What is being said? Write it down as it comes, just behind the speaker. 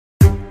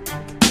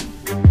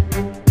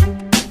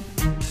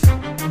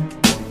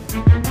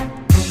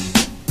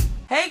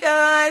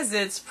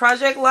guys, it's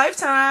Project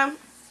Lifetime.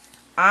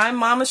 I'm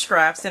Mama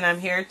Scraps and I'm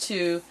here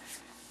to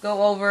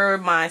go over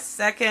my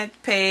second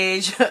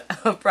page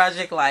of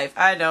Project Life.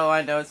 I know,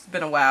 it's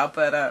been a while,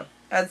 but I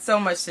had so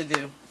much to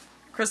do.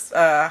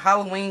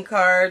 Halloween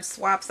cards,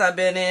 swaps I've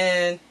been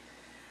in,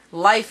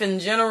 life in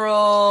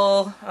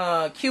general,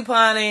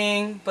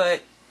 couponing,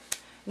 but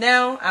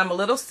now I'm a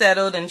little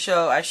settled and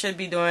so I should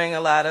be doing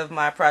a lot of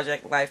my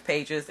Project Life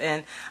pages,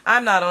 and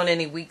I'm not on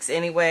any weeks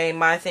anyway.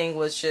 My thing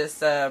was just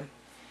to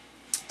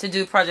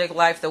do Project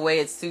Life the way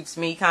it suits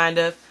me, kind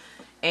of,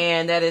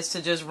 and that is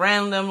to just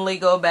randomly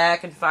go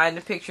back and find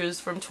the pictures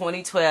from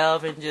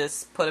 2012 and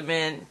just put them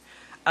in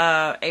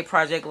a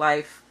Project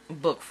Life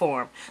book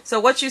form. So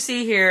what you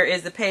see here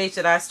is the page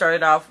that I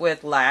started off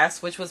with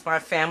last, which was my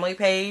family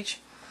page.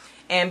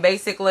 And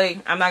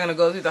basically, I'm not going to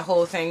go through the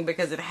whole thing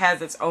because it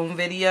has its own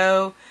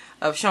video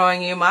of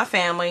showing you my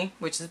family,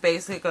 which is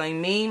basically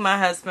me, my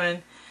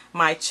husband,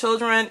 my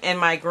children, and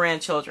my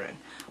grandchildren.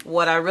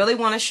 What I really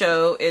want to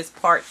show is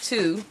part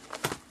 2,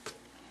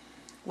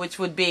 which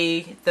would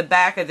be the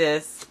back of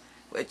this,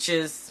 which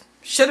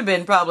should have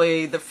been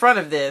probably the front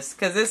of this,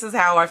 because this is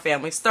how our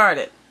family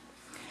started.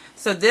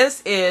 So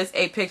this is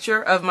a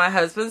picture of my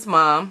husband's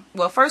mom.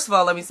 Well, first of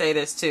all, let me say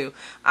this too.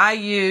 I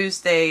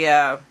used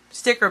a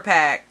sticker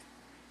pack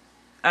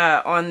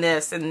on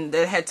this, and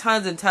it had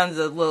tons and tons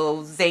of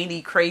little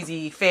zany,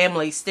 crazy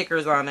family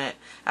stickers on it.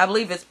 I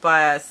believe it's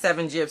by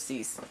 7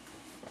 Gypsies.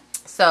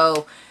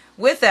 So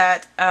with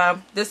that,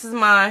 this is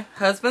my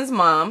husband's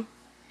mom,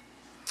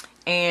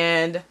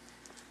 and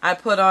I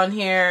put on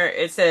here,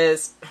 it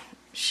says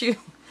she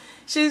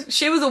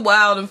was a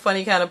wild and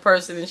funny kind of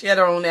person, and she had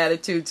her own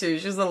attitude too.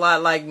 She was a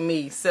lot like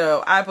me.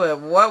 So I put,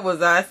 what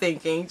was I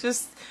thinking?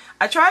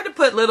 I tried to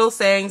put little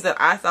sayings that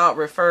I thought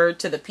referred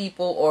to the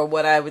people, or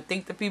what I would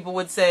think the people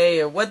would say,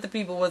 or what the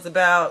people was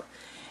about.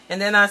 And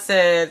then I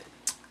said,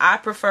 I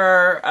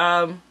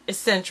prefer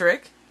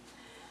eccentric.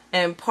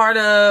 And part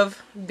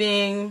of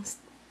being,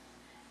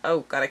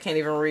 oh God, I can't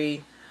even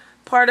read.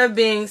 Part of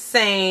being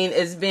sane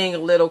is being a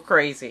little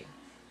crazy.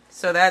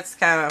 So that's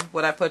kind of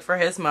what I put for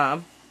his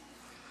mom.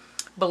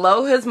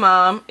 Below his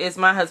mom is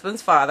my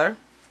husband's father.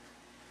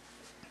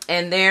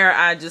 And there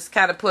I just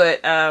kind of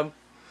put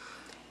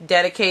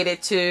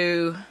dedicated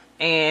to,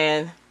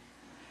 and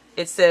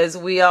it says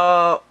we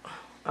all,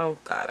 oh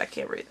God, I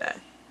can't read that.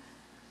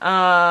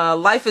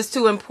 Life is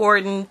too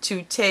important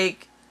to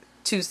take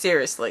too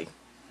seriously,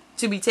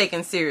 to be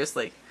taken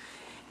seriously.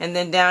 And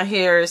then down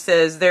here it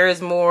says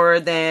there's more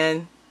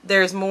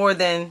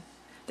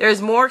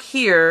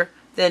here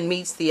than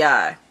meets the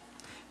eye.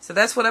 So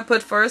that's what I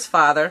put for his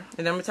father,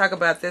 and I'm going to talk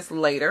about this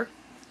later.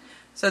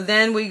 So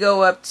then we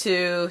go up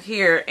to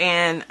here,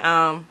 and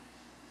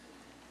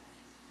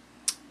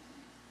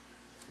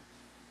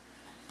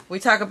we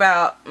talk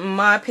about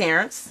my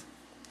parents,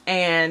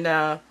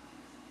 and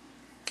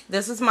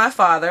this is my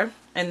father,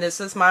 and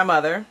this is my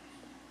mother.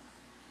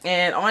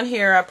 And on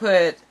here I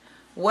put,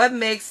 what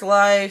makes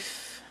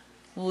life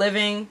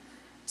living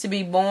to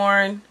be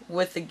born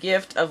with the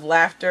gift of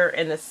laughter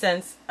and the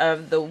sense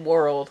of the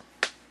world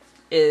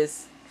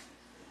is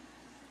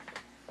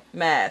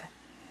mad.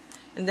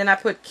 And then I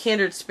put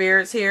kindred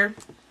spirits here.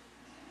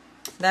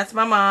 That's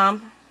my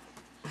mom.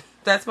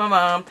 That's my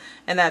mom,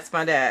 and that's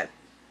my dad.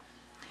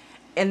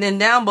 And then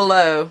down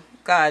below,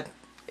 God,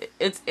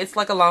 it's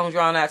like a long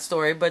drawn out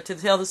story, but to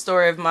tell the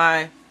story of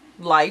my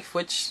life,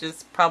 which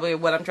is probably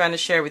what I'm trying to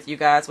share with you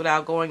guys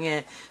without going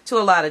into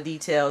a lot of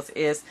details,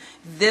 is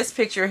this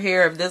picture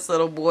here of this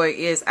little boy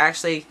is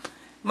actually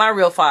my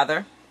real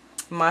father.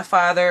 My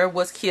father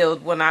was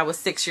killed when I was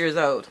 6 years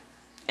old,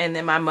 and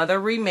then my mother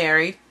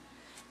remarried,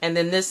 and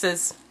then this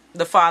is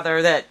the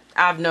father that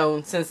I've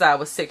known since I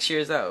was 6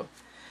 years old.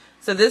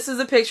 So this is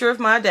a picture of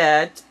my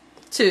dad,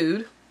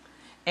 Tude.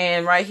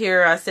 And right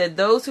here I said,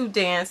 those who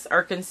dance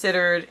are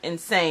considered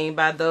insane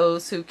by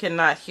those who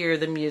cannot hear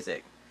the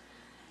music.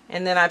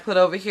 And then I put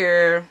over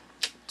here,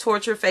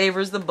 torture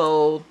favors the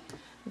bold.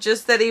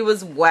 Just that he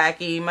was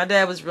wacky. My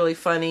dad was really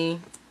funny.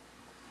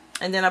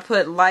 And then I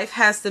put, life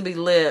has to be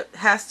lived.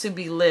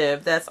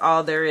 That's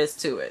all there is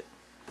to it.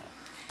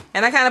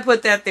 And I kind of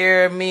put that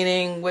there,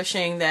 meaning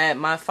wishing that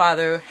my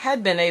father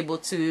had been able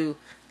to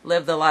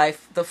live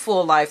the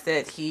full life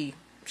that he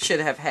should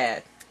have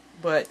had.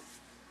 But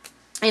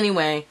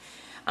anyway,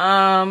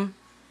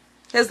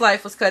 his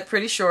life was cut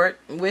pretty short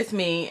with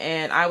me,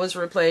 and I was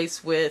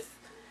replaced with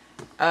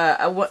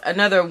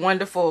another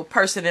wonderful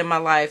person in my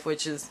life,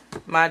 which is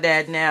my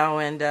dad now,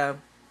 and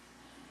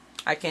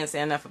I can't say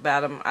enough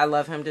about him. I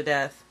love him to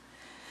death.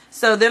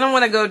 So then I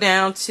want to go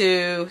down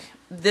to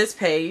this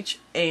page,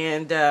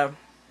 and I'm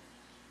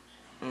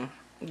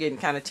getting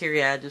kind of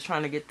teary-eyed just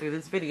trying to get through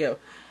this video.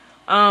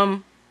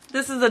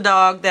 This is a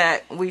dog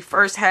that we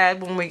first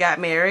had when we got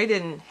married,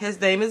 and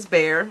his name is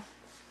Bear.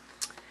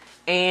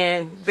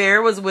 And Bear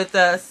was with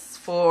us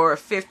for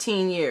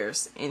 15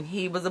 years, and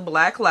he was a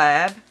black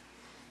lab,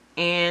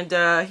 and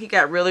he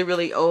got really,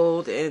 really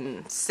old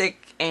and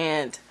sick,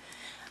 and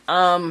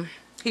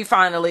he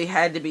finally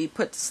had to be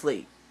put to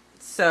sleep.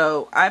 So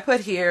So I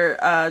put here,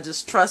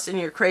 just trust in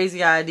your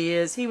crazy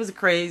ideas. He was a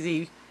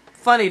crazy,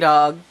 funny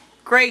dog.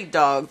 Great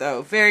dog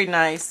though. Very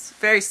nice.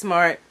 Very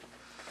smart.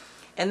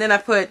 And then I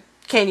put,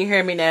 can you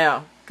hear me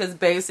now? Because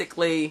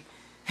basically,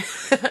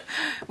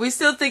 we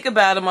still think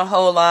about him a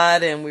whole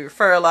lot, and we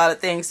refer a lot of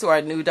things to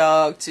our new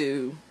dog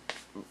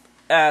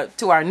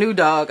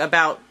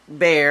about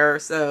Bear.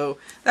 So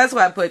that's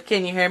why I put,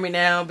 can you hear me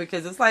now?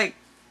 Because it's like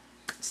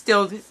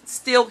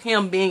still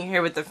him being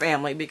here with the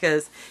family,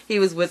 because he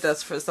was with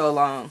us for so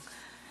long.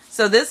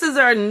 So this is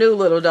our new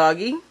little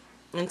doggy,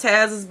 and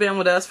Taz has been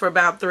with us for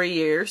about 3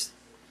 years,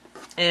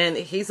 and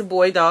he's a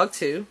boy dog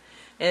too.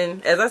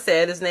 And as I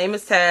said, his name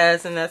is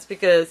Taz, and that's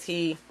because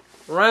he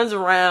runs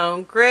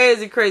around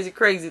crazy, crazy,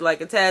 crazy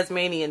like a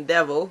Tasmanian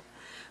devil.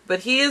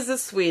 But he is the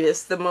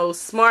sweetest, the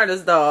most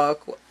smartest dog.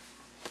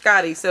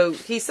 God, he's so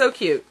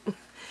cute.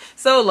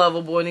 So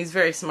lovable, and he's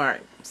very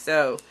smart.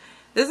 So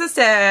this is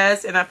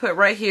Taz, and I put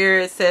right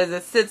here, it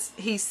says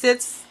he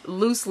sits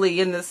loosely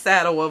in the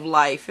saddle of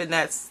life, and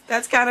that's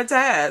kind of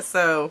Taz.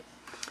 So,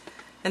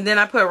 and then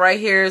I put right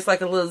here, it's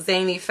like a little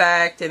zany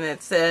fact, and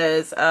it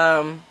says,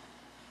 I'm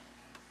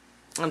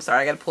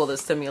sorry, I got to pull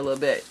this to me a little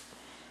bit.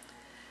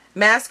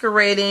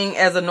 Masquerading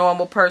as a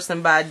normal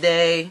person by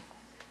day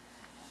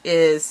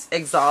is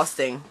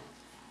exhausting.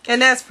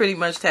 And that's pretty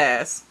much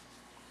Taz.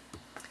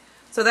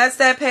 So that's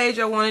that page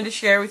I wanted to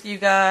share with you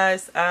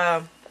guys.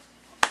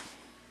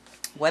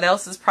 What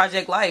else is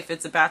Project Life?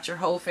 It's about your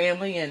whole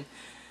family and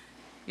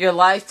your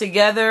life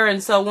together.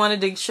 And so I wanted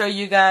to show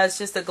you guys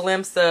just a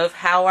glimpse of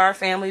how our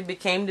family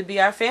became to be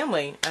our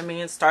family. I mean,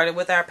 it started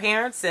with our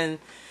parents, and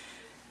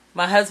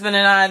my husband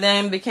and I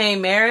then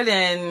became married,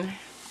 and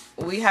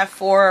we have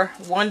 4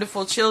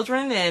 wonderful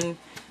children, and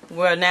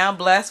we're now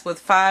blessed with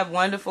 5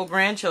 wonderful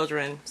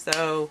grandchildren.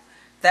 So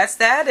that's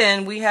that,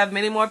 and we have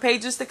many more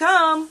pages to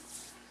come.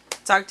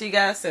 Talk to you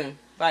guys soon.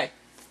 Bye.